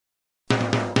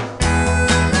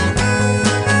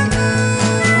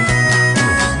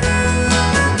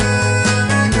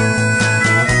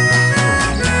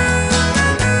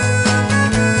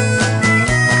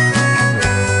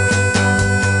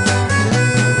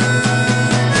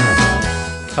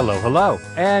Hello,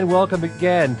 and welcome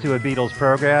again to a Beatles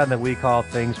program that we call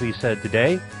Things We Said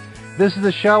Today. This is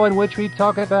a show in which we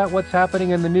talk about what's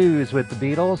happening in the news with the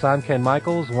Beatles. I'm Ken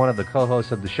Michaels, one of the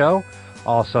co-hosts of the show,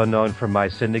 also known for my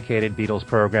syndicated Beatles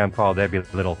program called Every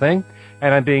Little Thing.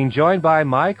 And I'm being joined by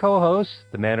my co-host,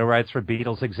 the man who writes for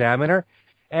Beatles Examiner,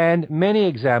 and many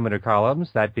Examiner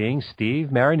columns, that being Steve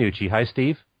Marinucci. Hi,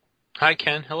 Steve. Hi,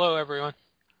 Ken. Hello, everyone.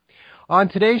 On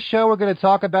today's show, we're going to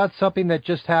talk about something that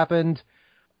just happened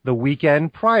the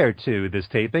weekend prior to this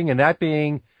taping, and that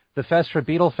being the Fest for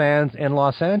Beatle fans in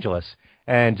Los Angeles.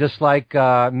 And just like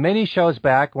many shows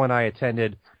back when I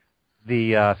attended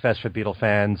the Fest for Beatle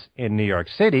fans in New York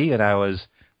City, and I was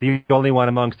the only one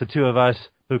amongst the two of us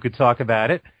who could talk about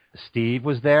it, Steve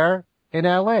was there in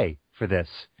L.A. for this.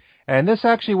 And this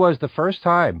actually was the first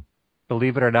time,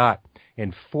 believe it or not,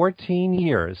 in 14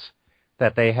 years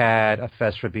that they had a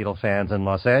Fest for Beatle fans in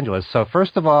Los Angeles. So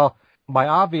first of all, my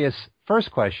obvious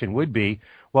first question would be,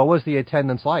 what was the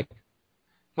attendance like?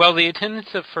 Well, the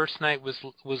attendance of first night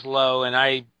was low, and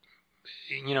I,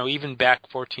 even back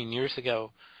 14 years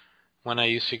ago when I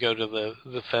used to go to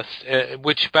the Fest,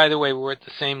 which, by the way, we're at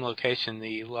the same location,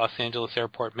 the Los Angeles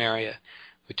Airport Marriott,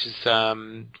 which is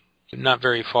not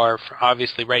very far,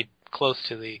 obviously right close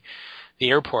to the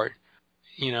airport.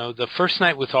 The first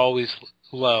night was always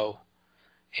low,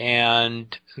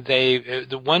 and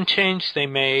the one change they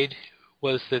made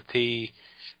was that the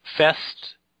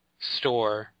Fest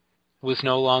store was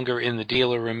no longer in the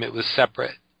dealer room; it was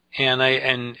separate,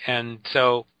 and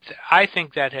so I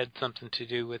think that had something to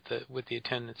do with the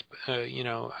attendance,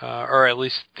 or at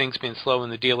least things being slow in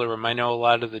the dealer room. I know a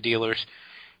lot of the dealers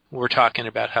were talking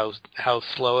about how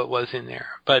slow it was in there,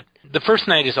 but the first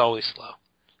night is always slow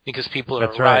because people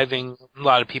are arriving. Right. A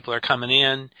lot of people are coming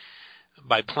in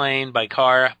by plane, by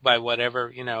car, by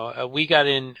whatever. We got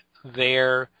in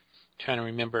there. Trying to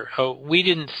remember. Oh, we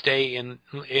didn't stay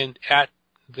at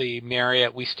the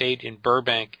Marriott. We stayed in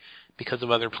Burbank because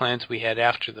of other plans we had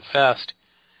after the Fest,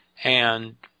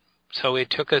 and so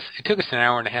it took us an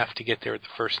hour and a half to get there the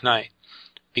first night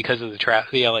because of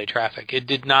the LA traffic. That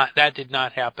did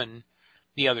not happen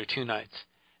the other two nights,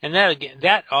 and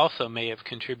that also may have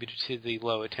contributed to the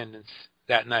low attendance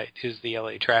that night, is the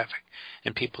LA traffic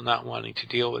and people not wanting to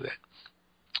deal with it.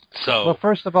 So, well,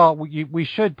 first of all, we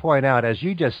should point out, as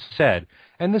you just said,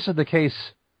 and this is the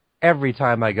case every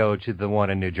time I go to the one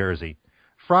in New Jersey,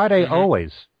 Friday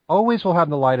always will have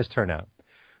the lightest turnout.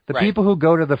 The people who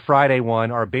go to the Friday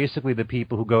one are basically the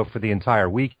people who go for the entire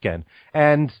weekend.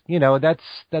 And,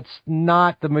 that's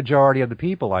not the majority of the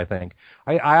people, I think.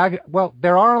 Well,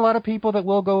 there are a lot of people that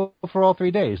will go for all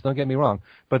 3 days, don't get me wrong.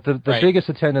 But the biggest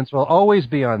attendance will always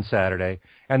be on Saturday,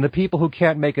 and the people who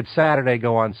can't make it Saturday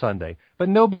go on Sunday. But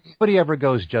nobody ever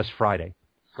goes just Friday.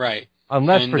 Right.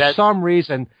 Unless for some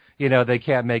reason, they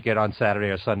can't make it on Saturday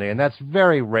or Sunday, and that's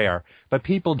very rare. But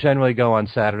people generally go on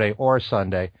Saturday or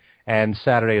Sunday, and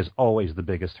Saturday is always the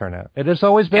biggest turnout. It has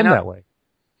always been that way.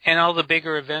 And all the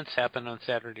bigger events happen on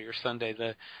Saturday or Sunday.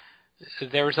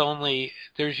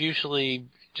 There's usually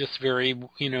just very,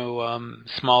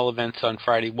 small events on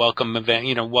Friday. Welcome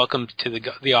event, welcome to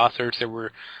the authors. There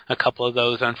were a couple of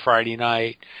those on Friday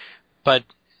night. But,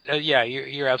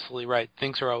 you're absolutely right.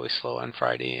 Things are always slow on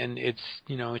Friday, and it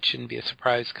shouldn't be a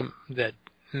surprise that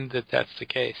that's the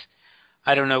case.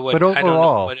 I don't know what. But overall, I don't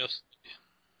know what else.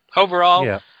 Overall,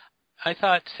 yeah. I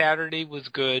thought Saturday was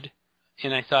good,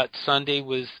 and I thought Sunday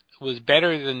was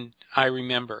better than I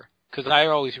remember, because I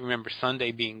always remember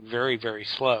Sunday being very, very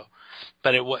slow.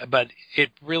 But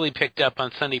it really picked up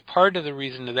on Sunday. Part of the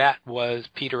reason of that was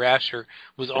Peter Asher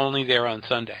was only there on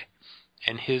Sunday,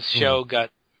 and his show got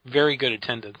very good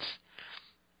attendance.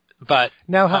 But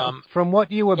now, from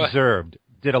what you observed,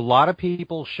 did a lot of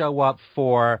people show up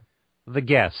for the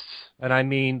guests? And I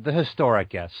mean the historic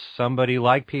guests. Somebody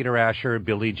like Peter Asher,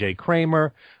 Billy J.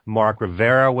 Kramer, Mark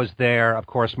Rivera was there. Of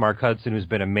course, Mark Hudson, who's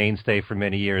been a mainstay for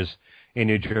many years in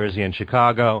New Jersey and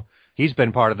Chicago. He's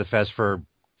been part of the Fest for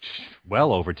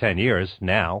well over 10 years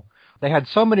now. They had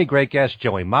so many great guests.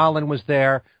 Joey Molland was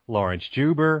there, Lawrence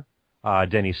Juber,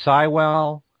 Denny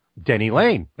Sywell, Denny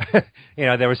Lane.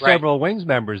 There were several Wings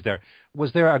members there.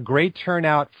 Was there a great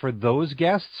turnout for those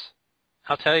guests?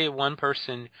 I'll tell you one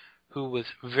person who was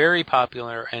very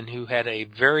popular and who had a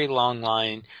very long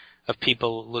line of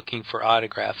people looking for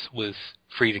autographs was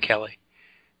Frida Kelly.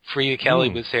 Frida Kelly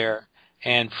was there,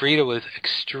 and Frida was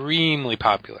extremely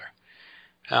popular.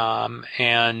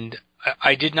 And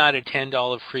I did not attend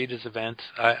all of Frida's events.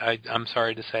 I'm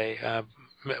sorry to say.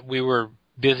 We were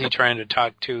busy trying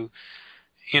to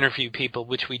interview people,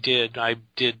 which we did. I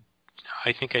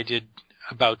think I did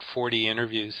about 40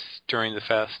 interviews during the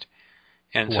Fest.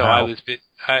 And so Wow.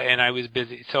 I was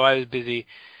busy. So I was busy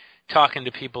talking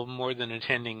to people more than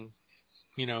attending,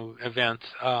 events.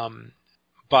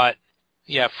 But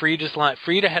yeah,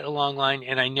 Frida had a long line,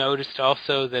 and I noticed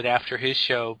also that after his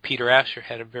show, Peter Asher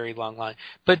had a very long line.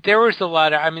 But there was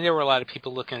there were a lot of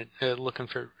people looking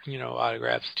for,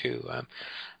 autographs too.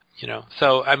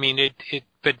 So I mean,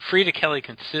 but Frida Kelly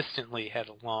consistently had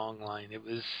a long line.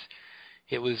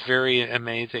 It was very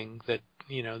amazing that,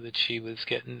 that she was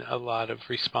getting a lot of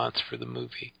response for the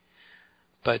movie.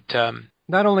 But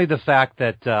not only the fact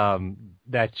that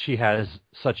that she has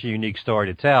such a unique story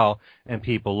to tell and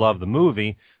people love the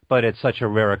movie, but it's such a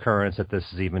rare occurrence that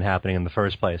this is even happening in the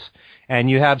first place. And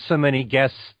you have so many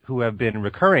guests who have been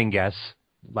recurring guests.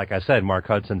 Like I said, Mark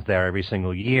Hudson's there every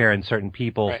single year, and certain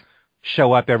people right.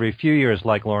 show up every few years,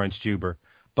 like Lawrence Juber.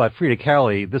 But Frida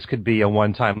Kelly, this could be a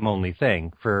one-time only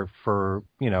thing for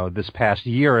this past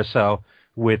year or so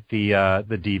with the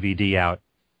DVD out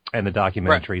and the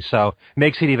documentary. Right. So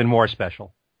makes it even more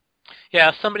special.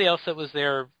 Yeah, somebody else that was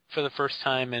there for the first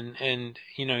time, and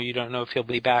you don't know if he'll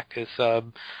be back, is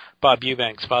Bob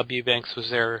Eubanks. Bob Eubanks was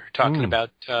there talking about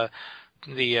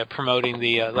the promoting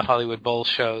the Hollywood Bowl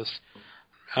shows.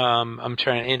 I'm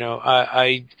trying,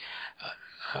 I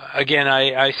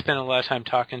spent a lot of time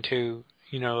talking to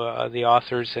the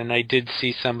authors, and I did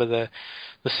see some of the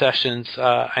sessions.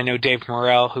 I know Dave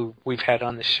Morrell, who we've had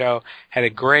on the show, had a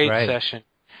great session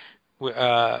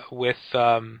with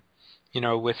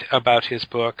about his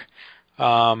book,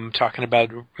 talking about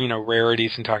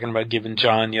rarities and talking about giving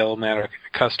John Yellow Matter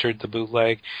Custard the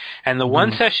bootleg. And the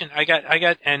one session I got,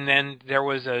 and then there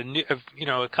was a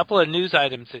couple of news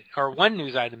items one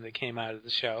news item that came out of the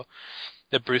show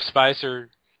that Bruce Spicer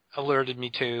alerted me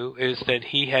to, is that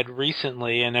he had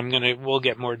recently, and we'll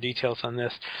get more details on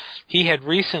this, he had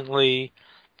recently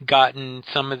gotten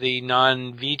some of the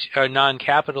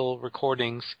non-Capitol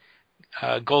recordings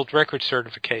gold record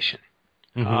certification.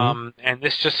 And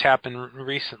this just happened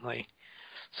recently.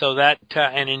 So that,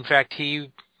 and in fact, he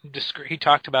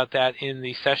talked about that in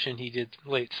the session he did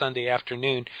late Sunday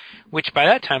afternoon, which by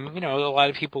that time, a lot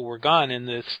of people were gone, and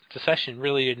the session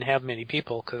really didn't have many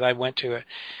people because I went to it.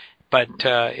 But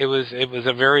it was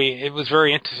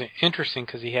very interesting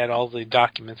because he had all the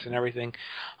documents and everything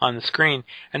on the screen.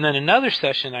 And then another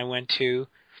session I went to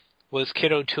was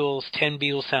Kid O'Toole's 10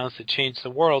 Beatles Sounds That Changed the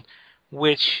World,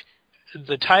 which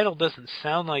the title doesn't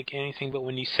sound like anything, but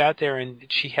when you sat there and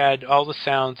she had all the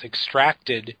sounds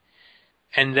extracted,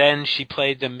 and then she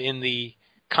played them in the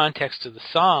context of the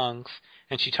songs,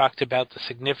 and she talked about the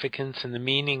significance and the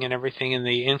meaning and everything, and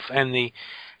the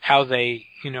how they,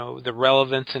 the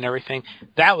relevance and everything.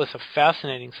 That was a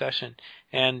fascinating session,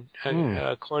 and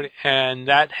and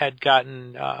that had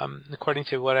gotten, according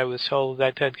to what I was told,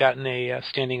 that had gotten a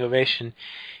standing ovation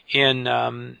in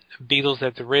Beatles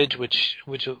at the Ridge, which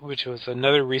was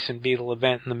another recent Beatle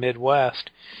event in the Midwest,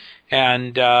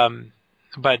 and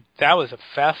but that was a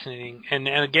fascinating, and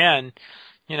again,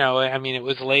 it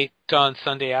was late on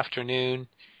Sunday afternoon.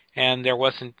 And there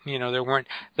wasn't, there weren't,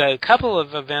 the couple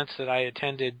of events that I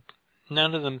attended,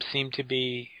 none of them seemed to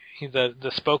be the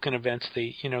spoken events,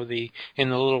 in the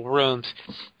little rooms,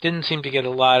 didn't seem to get a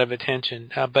lot of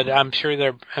attention. But I'm sure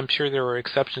there were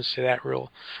exceptions to that rule.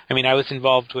 I mean, I was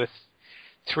involved with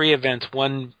 3 events.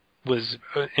 One was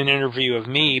an interview of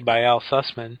me by Al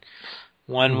Sussman.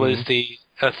 One was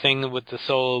a thing with the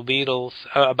solo Beatles,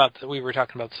 we were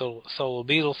talking about solo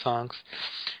Beatles songs.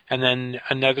 And then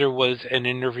another was an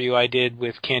interview I did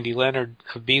with Candy Leonard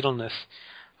of Beatleness,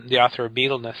 the author of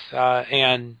Beatleness.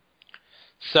 And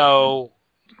so,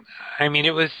 I mean,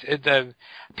 it was, the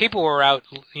people were out,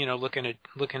 looking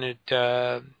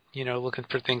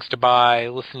for things to buy,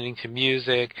 listening to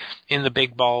music in the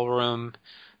big ballroom.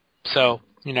 So,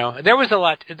 there was a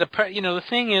lot. The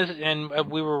thing is, and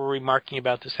we were remarking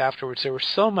about this afterwards, there was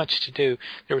so much to do.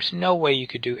 There was no way you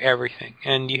could do everything.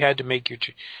 And you had to make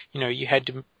you had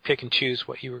to pick and choose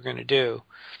what you were going to do.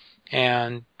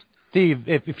 And Steve,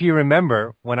 if you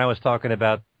remember when I was talking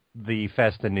about the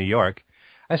fest in New York,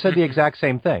 I said the exact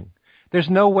same thing. There's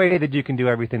no way that you can do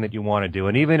everything that you want to do.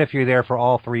 And even if you're there for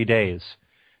all 3 days,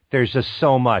 there's just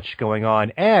so much going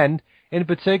on. And in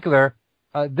particular,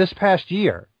 this past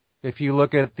year, if you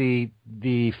look at the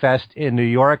fest in New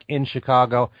York, in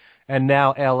Chicago, and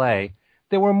now L.A.,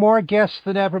 there were more guests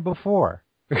than ever before.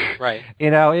 Right.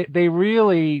 They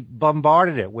really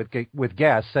bombarded it with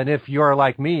guests. And if you're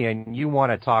like me and you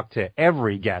want to talk to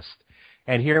every guest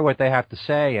and hear what they have to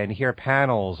say and hear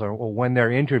panels or when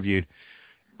they're interviewed,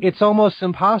 it's almost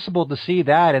impossible to see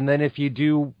that. And then if you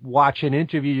do watch an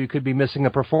interview, you could be missing a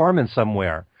performance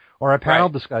somewhere or a panel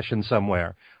discussion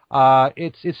somewhere.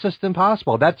 it's just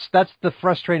impossible. That's the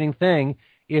frustrating thing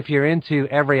if you're into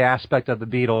every aspect of the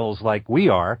Beatles like we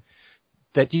are,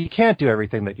 that you can't do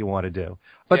everything that you want to do.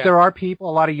 But there are people,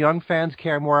 a lot of young fans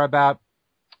care more about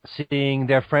seeing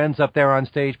their friends up there on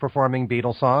stage performing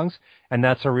Beatles songs, and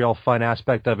that's a real fun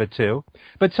aspect of it too.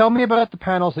 But tell me about the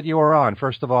panels that you were on.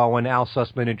 First of all, when Al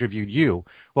Sussman interviewed you,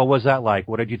 what was that like?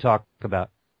 What did you talk about?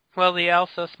 Well, the Al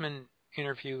Sussman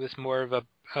interview was more of a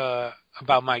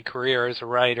about my career as a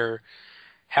writer,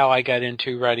 how I got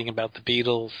into writing about the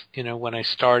Beatles. You know, when I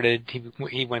started,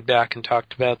 he went back and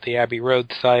talked about the Abbey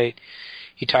Road site.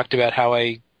 He talked about how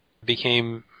I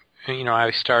became,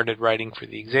 I started writing for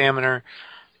the Examiner.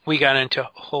 We got into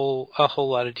a whole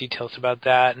lot of details about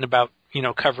that and about,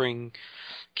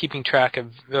 keeping track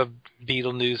of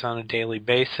Beatle news on a daily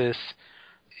basis.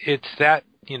 It's that,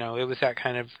 it was that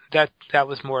kind of, that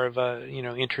was more of a,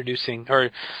 introducing or,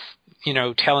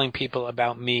 telling people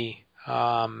about me,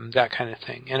 that kind of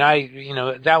thing. And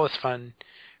that was fun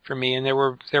for me. And there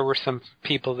were some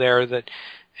people there that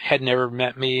had never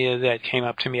met me that came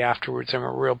up to me afterwards and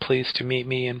were real pleased to meet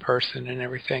me in person and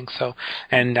everything. So,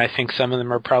 and I think some of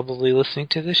them are probably listening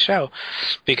to this show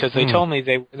because they told me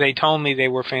they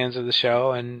were fans of the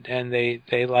show and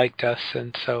they liked us.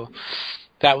 And so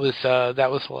that was a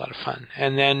lot of fun.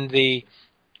 And then the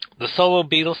solo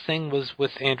Beatles thing was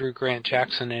with Andrew Grant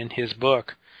Jackson and his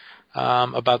book,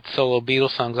 about the solo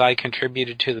Beatles songs. I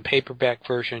contributed to the paperback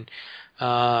version,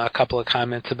 a couple of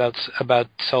comments about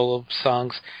solo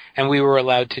songs, and we were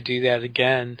allowed to do that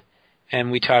again. And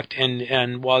we talked,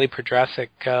 and Wally Podrasik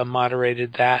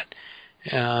moderated that.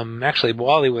 Actually,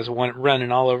 Wally was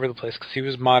running all over the place because he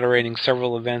was moderating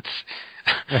several events.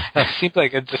 It seemed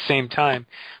like at the same time,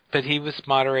 but he was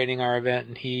moderating our event,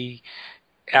 and he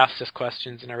asked us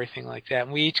questions and everything like that.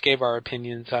 And we each gave our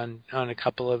opinions on a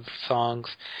couple of songs.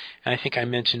 And I think I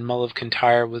mentioned Mull of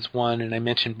Kintyre was one, and I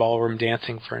mentioned Ballroom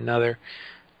Dancing for another.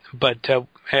 But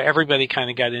everybody kind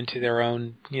of got into their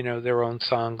own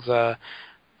songs. I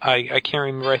can't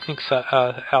remember. I think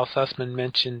Al Sussman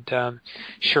mentioned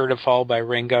Sure to Fall by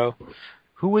Ringo.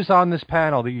 Who was on this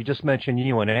panel that you just mentioned?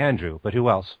 You and Andrew, but who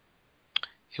else?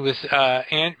 It was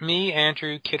me,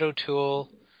 Andrew, Kid O'Toole,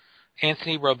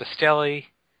 Anthony Robustelli.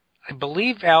 I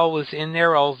believe Al was in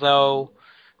there, although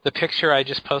the picture I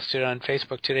just posted on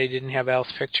Facebook today didn't have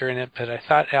Al's picture in it, but I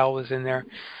thought Al was in there.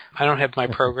 I don't have my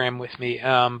program with me,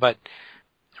 but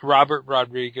Robert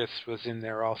Rodriguez was in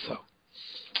there also.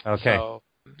 Okay. So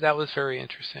that was very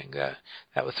interesting.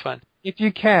 That was fun. If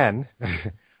you can,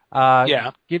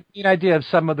 give me an idea of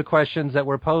some of the questions that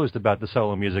were posed about the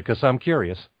solo music, because I'm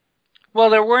curious. Well,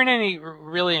 there weren't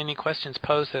any questions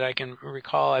posed that I can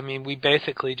recall. I mean, we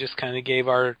basically just kind of gave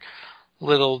our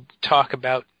little talk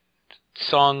about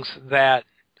songs that,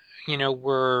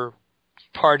 were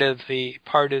part of the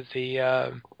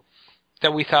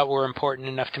that we thought were important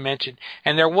enough to mention.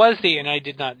 And there was and I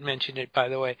did not mention it, by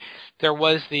the way, there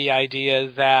was the idea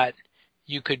that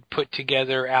you could put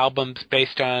together albums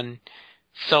based on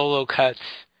solo cuts,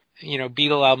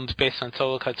 Beatle albums based on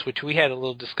solo cuts, which we had a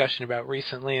little discussion about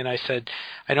recently, and I said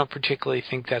I don't particularly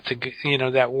think that's a good,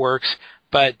 that works,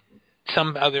 but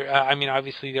some other,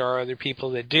 obviously there are other people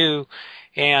that do,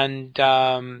 and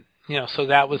so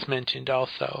that was mentioned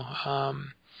also,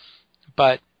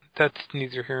 but that's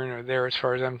neither here nor there as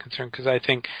far as I'm concerned, because I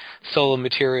think solo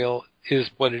material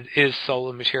is what it is,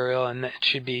 solo material, and that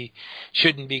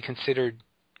shouldn't be considered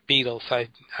Beatles.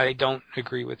 I don't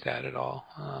agree with that at all.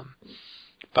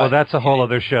 But, well, that's a whole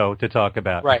other show to talk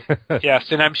about. Right.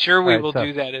 Yes, and I'm sure we will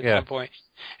do that at some point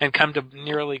and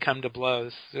nearly come to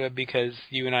blows because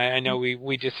you and I know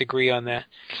we disagree on that.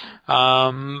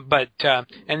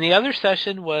 And the other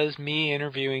session was me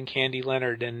interviewing Candy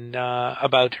Leonard and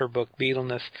about her book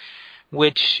Beatleness,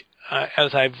 which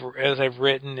as I've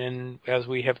written and as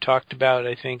we have talked about,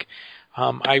 I think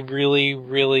I really,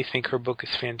 really think her book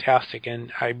is fantastic,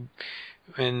 and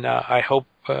I hope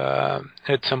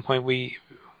at some point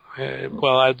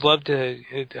I'd love to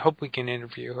hope we can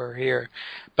interview her here,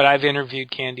 but I've interviewed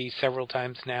Candy several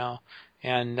times now,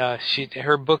 and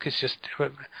her book is just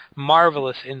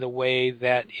marvelous in the way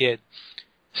that it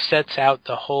sets out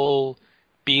the whole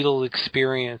Beatle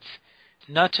experience,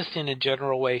 not just in a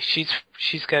general way.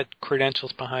 She's got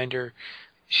credentials behind her.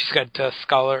 She's got a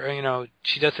scholar.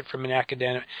 She does it from an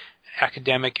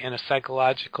academic and a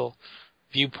psychological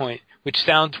viewpoint, which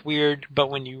sounds weird, but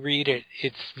when you read it,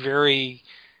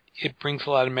 it brings a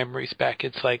lot of memories back.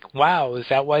 It's like, wow, is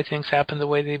that why things happened the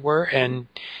way they were and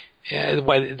the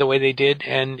way they did?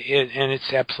 And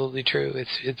it's absolutely true.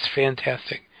 It's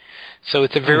fantastic. So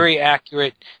it's a very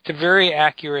accurate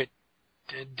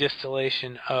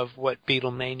distillation of what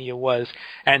Beatlemania was,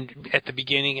 and at the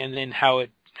beginning, and then how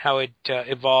it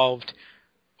evolved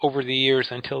over the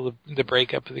years until the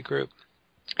breakup of the group.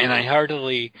 And I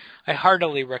heartily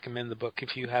recommend the book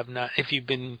if you've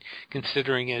been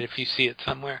considering it, if you see it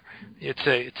somewhere.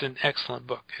 It's an excellent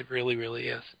book. It really, really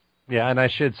is. Yeah, and I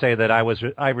should say that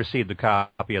I received a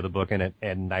copy of the book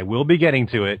and I will be getting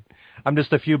to it. I'm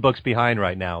just a few books behind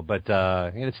right now, but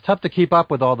it's tough to keep up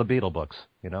with all the Beatle books,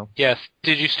 you know. Yes.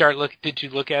 Did you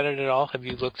look at it at all? Have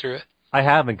you looked through it? I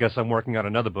haven't, because I'm working on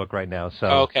another book right now. So.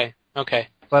 Oh, okay.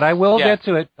 But I will get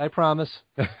to it. I promise.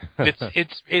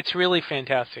 It's really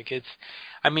fantastic.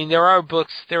 There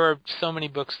are so many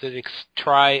books that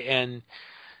try and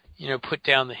put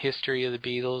down the history of the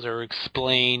Beatles or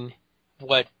explain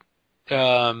what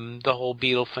the whole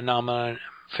Beatle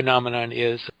phenomenon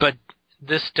is. But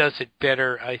this does it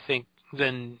better, I think,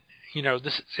 than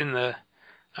this is in the.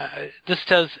 This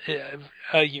does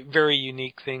a very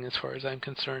unique thing as far as I'm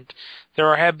concerned.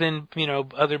 There have been,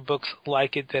 other books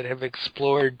like it that have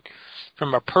explored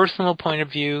from a personal point of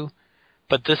view,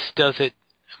 but this does it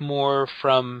more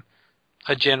from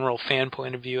a general fan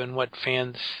point of view and what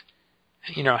fans,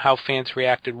 how fans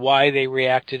reacted, why they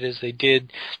reacted as they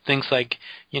did. Things like,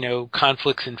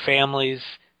 conflicts in families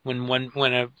when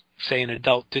an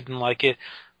adult didn't like it,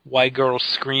 why girls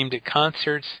screamed at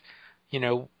concerts,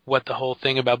 what the whole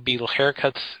thing about Beatle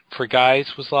haircuts for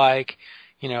guys was like,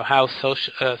 how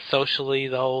socially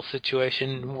the whole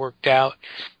situation worked out.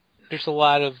 There's a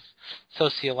lot of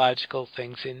sociological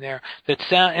things in there that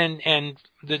sound, and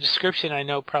the description I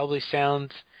know probably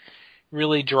sounds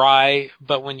really dry,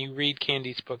 but when you read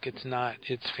Candy's book, it's not.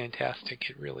 It's fantastic.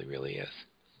 It really, really is.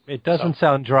 It doesn't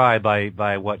sound dry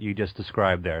by what you just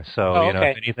described there. So,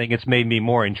 okay. If anything, it's made me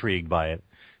more intrigued by it.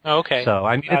 Okay. So,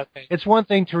 it's one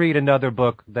thing to read another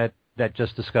book that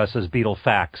just discusses Beatle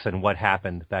facts and what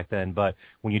happened back then, but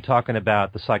when you're talking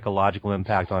about the psychological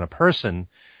impact on a person,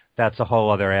 that's a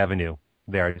whole other avenue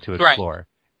there to explore.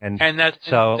 Right. And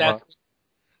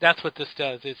that's what this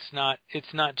does.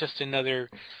 It's not just another,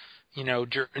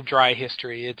 dry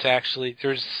history. It's actually,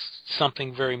 there's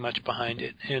something very much behind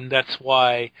it, and that's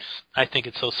why I think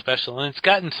it's so special. And it's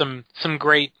gotten some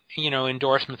great,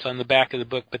 endorsements on the back of the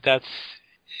book, but that's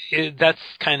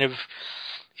kind of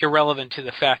irrelevant to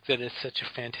the fact that it's such a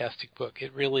fantastic book.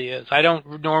 It really is. I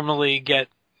don't normally go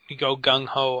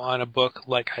gung-ho on a book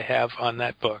like I have on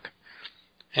that book.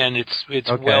 And it's okay.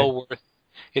 well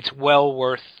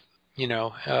worth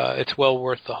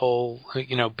the whole,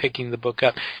 picking the book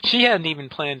up. She hadn't even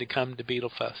planned to come to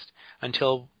Beatlefest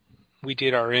until we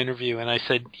did our interview, and I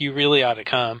said, you really ought to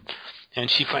come. And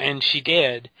she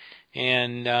did.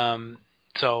 And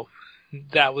so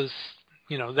that was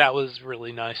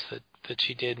really nice that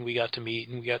she did, and we got to meet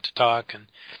and we got to talk and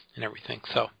everything.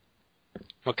 So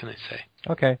what can I say?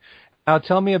 Okay. Now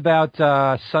tell me about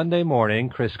Sunday morning.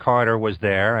 Chris Carter was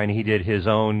there, and he did his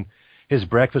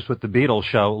Breakfast with the Beatles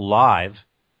show live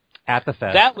at the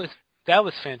fest. That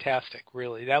was fantastic,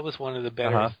 really. That was one of the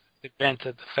better events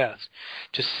at the fest.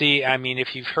 To see,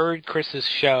 if you've heard Chris's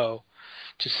show,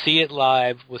 to see it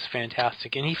live was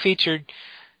fantastic. And he featured,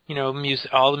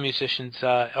 all the musicians,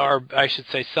 or I should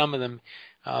say some of them.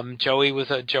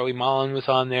 Joey Mullen was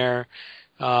on there.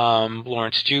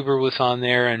 Lawrence Juber was on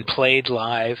there and played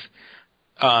live.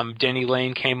 Denny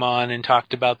Lane came on and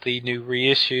talked about the new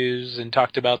reissues and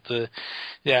talked about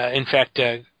in fact,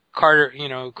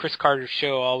 Carter, Chris Carter's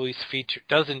show always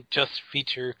doesn't just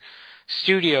feature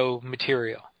studio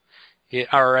material,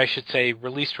 or I should say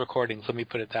released recordings, let me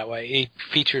put it that way. It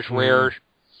features rare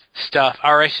stuff,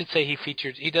 or I should say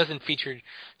he doesn't feature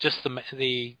just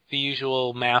the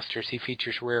usual masters. He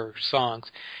features rare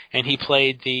songs, and he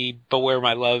played the Beware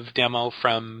My Love demo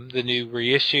from the new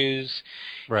reissues.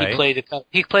 Right. He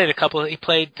played a couple.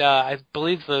 I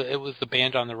believe it was the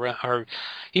Band on the Run, or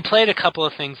he played a couple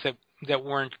of things that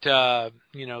weren't the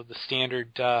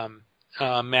standard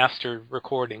master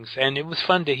recordings, and it was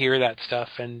fun to hear that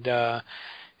stuff, and so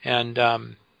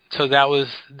that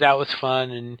was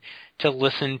fun, and to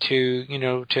listen to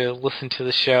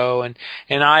the show, and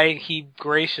he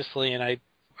graciously, and I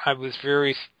was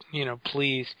very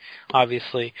pleased,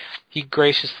 obviously. He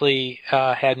graciously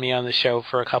had me on the show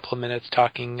for a couple of minutes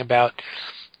talking about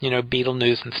Beatle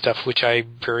news and stuff, which I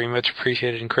very much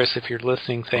appreciated. And Chris, if you're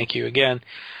listening, thank you again.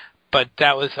 But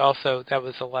that was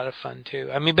a lot of fun too.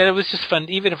 But it was just fun,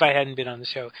 even if I hadn't been on the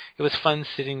show. It was fun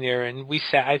sitting there, and we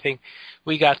sat. I think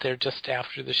we got there just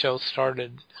after the show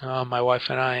started, my wife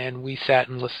and I, and we sat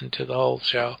and listened to the whole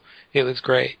show. It was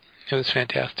great. It was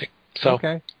fantastic. So,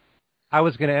 okay. I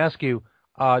was going to ask you,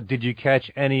 did you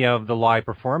catch any of the live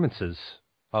performances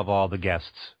of all the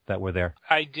guests that were there?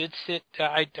 I did sit.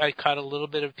 I caught a little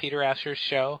bit of Peter Asher's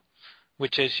show,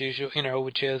 which as usual,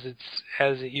 which as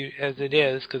it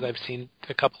is, because I've seen it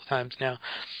a couple of times now.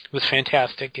 It was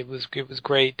fantastic. It was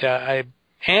great. I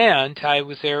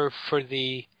was there for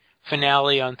the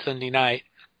finale on Sunday night,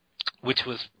 which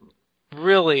was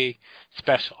really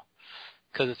special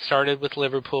because it started with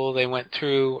Liverpool. They went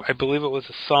through, I believe it was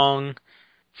a song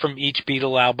from each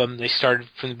Beatle album. They started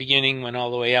from the beginning, went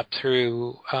all the way up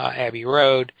through Abbey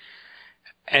Road,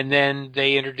 and then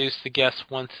they introduced the guests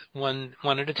one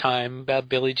at a time.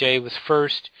 Billy J was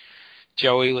first,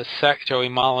 Joey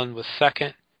Mullen was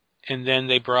second, and then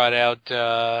they brought out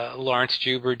Lawrence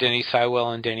Juber, Denny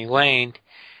Sywell, and Denny Lane,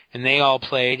 and they all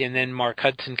played. And then Mark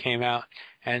Hudson came out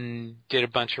and did a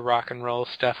bunch of rock and roll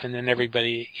stuff, and then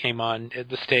everybody came on at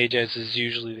the stage, as is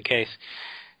usually the case.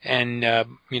 And,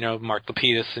 Mark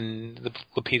Lapidus and the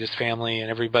Lapidus family and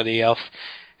everybody else.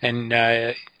 And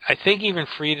I think even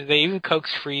Frida, they even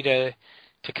coaxed Frida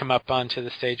to come up onto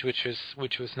the stage, which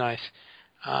was nice.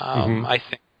 I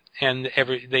think. And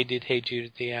they did Hey Jude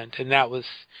at the end, and that was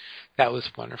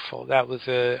wonderful. That was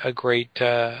a great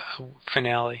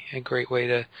finale, a great way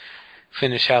to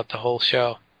finish out the whole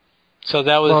show. So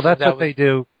that was what they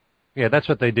do. Yeah, that's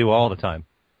what they do all the time.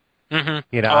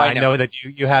 Mm-hmm. I know that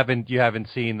you haven't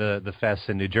seen the fests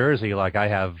in New Jersey like I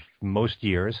have most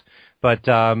years, but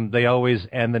they always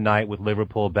end the night with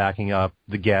Liverpool backing up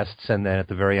the guests, and then at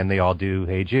the very end they all do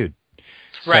Hey Jude.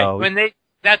 Right. So,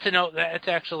 That's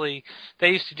actually,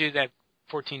 they used to do that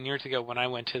 14 years ago when I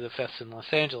went to the fest in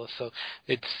Los Angeles. So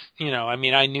it's,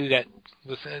 I knew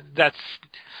that's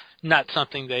not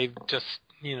something they've just,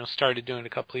 started doing a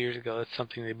couple of years ago. That's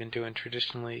something they've been doing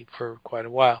traditionally for quite a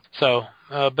while. So,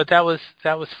 but that was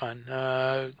fun.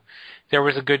 There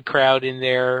was a good crowd in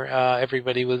there.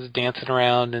 Everybody was dancing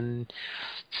around and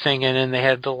singing, and they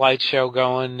had the light show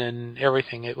going and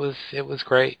everything. It was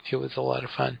great. It was a lot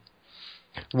of fun.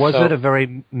 Was it a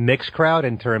very mixed crowd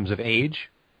in terms of age?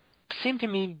 It seemed to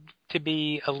me to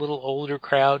be a little older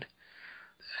crowd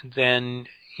than,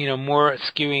 more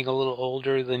skewing a little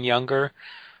older than younger.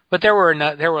 But there were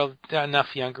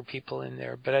enough younger people in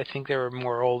there, but I think there were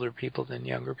more older people than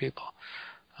younger people.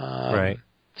 Right.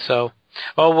 So,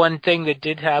 one thing that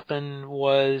did happen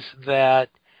was that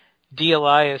Dee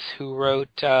Elias, who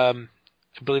wrote, I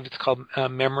believe it's called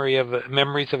Memories of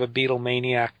a Beatle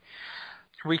Maniac,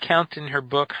 recounts in her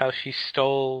book how she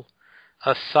stole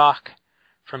a sock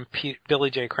from Billy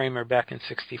J. Kramer back in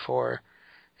 '64,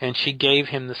 and she gave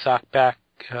him the sock back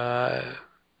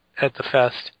at the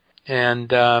fest. And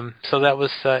so that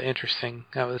was interesting.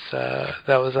 That was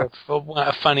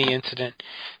a funny incident.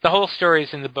 The whole story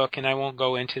is in the book, and I won't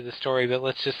go into the story, but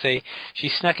let's just say she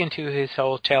snuck into his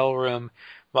hotel room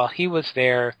while he was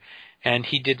there, and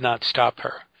he did not stop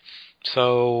her.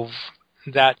 So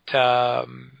that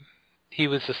he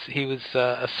was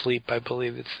asleep, I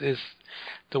believe is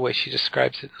the way she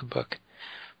describes it in the book.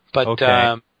 But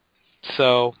okay.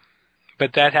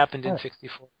 But that happened in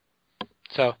 '64.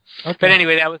 So, okay. But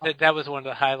anyway, that was one of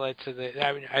the highlights of the.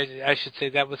 I should say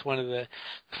that was one of the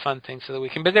fun things of the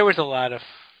weekend. But there was a lot of.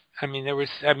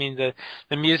 The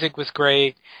music was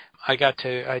great. I got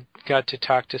to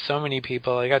talk to so many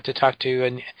people. I got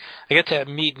to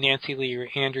meet Nancy Lee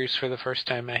Andrews for the first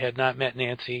time. I had not met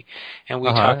Nancy, and we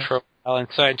talked for a while.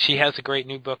 And she has a great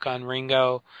new book on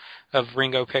Ringo, of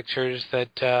Ringo pictures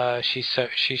that she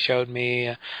showed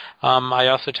me. I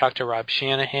also talked to Rob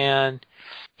Shanahan.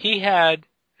 I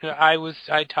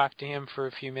talked to him for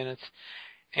a few minutes,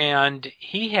 and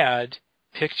he had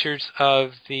pictures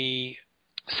of the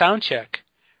sound check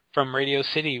from Radio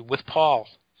City with Paul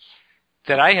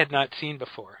that I had not seen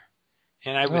before.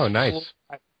 And I was nice.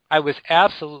 I was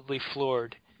absolutely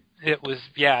floored. It was,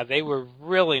 they were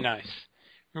really nice.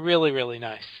 Really, really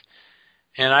nice.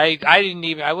 And I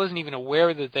wasn't even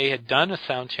aware that they had done a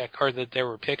sound check or that there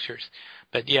were pictures.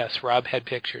 But yes, Rob had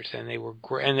pictures, and they were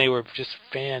just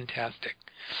fantastic.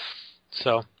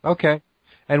 So. Okay.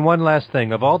 And one last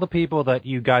thing. Of all the people that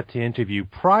you got to interview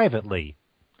privately,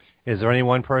 is there any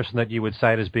one person that you would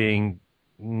cite as being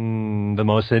the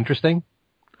most interesting?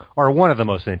 Or one of the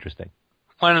most interesting?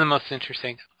 One of the most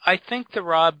interesting. I think the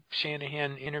Rob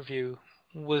Shanahan interview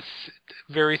was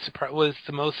was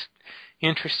the most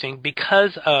interesting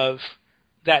because of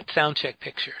that soundcheck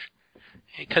picture.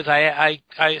 Because I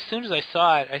as soon as I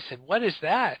saw it, I said, "What is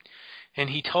that?" And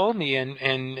he told me,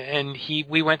 and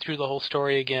we went through the whole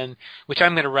story again, which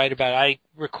I'm going to write about. I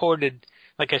recorded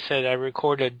a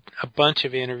bunch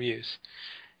of interviews,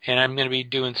 and I'm going to be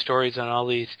doing stories on all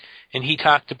these. And he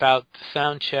talked about the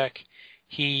sound check.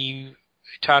 He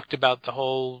talked about the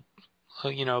whole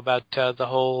about the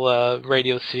whole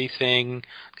Radio City thing.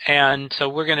 And so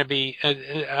I'm going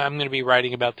to be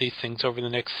writing about these things over the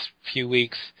next few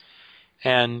weeks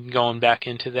and going back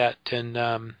into that.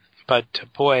 And but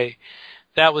boy,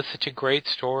 that was such a great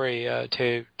story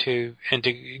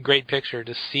great picture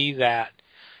to see that,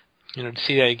 to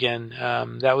see that again.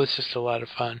 That was just a lot of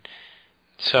fun.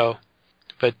 So,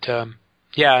 but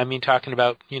yeah, I mean, talking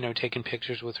about taking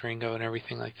pictures with Ringo and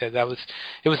everything like that.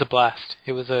 It was a blast.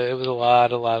 It was a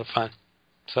lot of fun.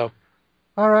 So,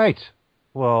 all right.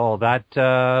 Well,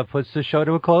 that puts the show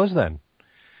to a close then.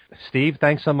 Steve,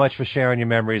 thanks so much for sharing your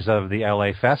memories of the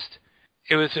LA Fest.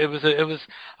 It was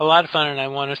a lot of fun, and I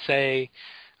want to say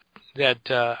that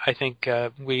I think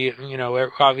we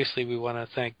obviously we want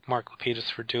to thank Mark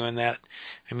Lapidus for doing that.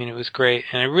 I mean, it was great,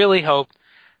 and I really hope.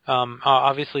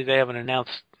 Obviously, they haven't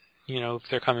announced if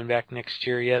they're coming back next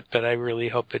year yet, but I really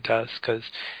hope it does because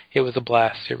it was a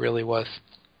blast. It really was.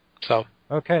 So.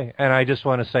 Okay, and I just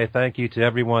want to say thank you to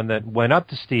everyone that went up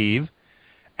to Steve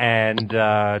and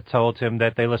told him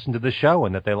that they listened to the show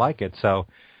and that they like it. So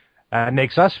it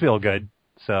makes us feel good.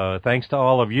 So thanks to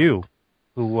all of you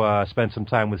who spent some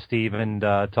time with Steve and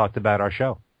talked about our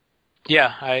show.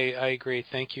 Yeah, I agree.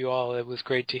 Thank you all. It was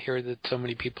great to hear that so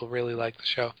many people really liked the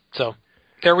show. So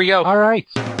there we go. All right.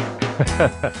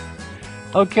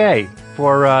 Okay,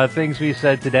 for Things We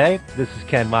Said Today, this is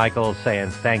Ken Michaels saying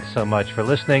thanks so much for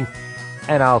listening.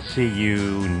 And I'll see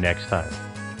you next time.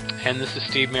 And this is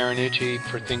Steve Marinucci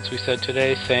for Things We Said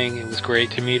Today, saying it was great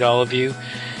to meet all of you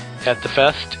at the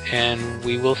fest, and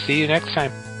we will see you next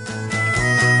time.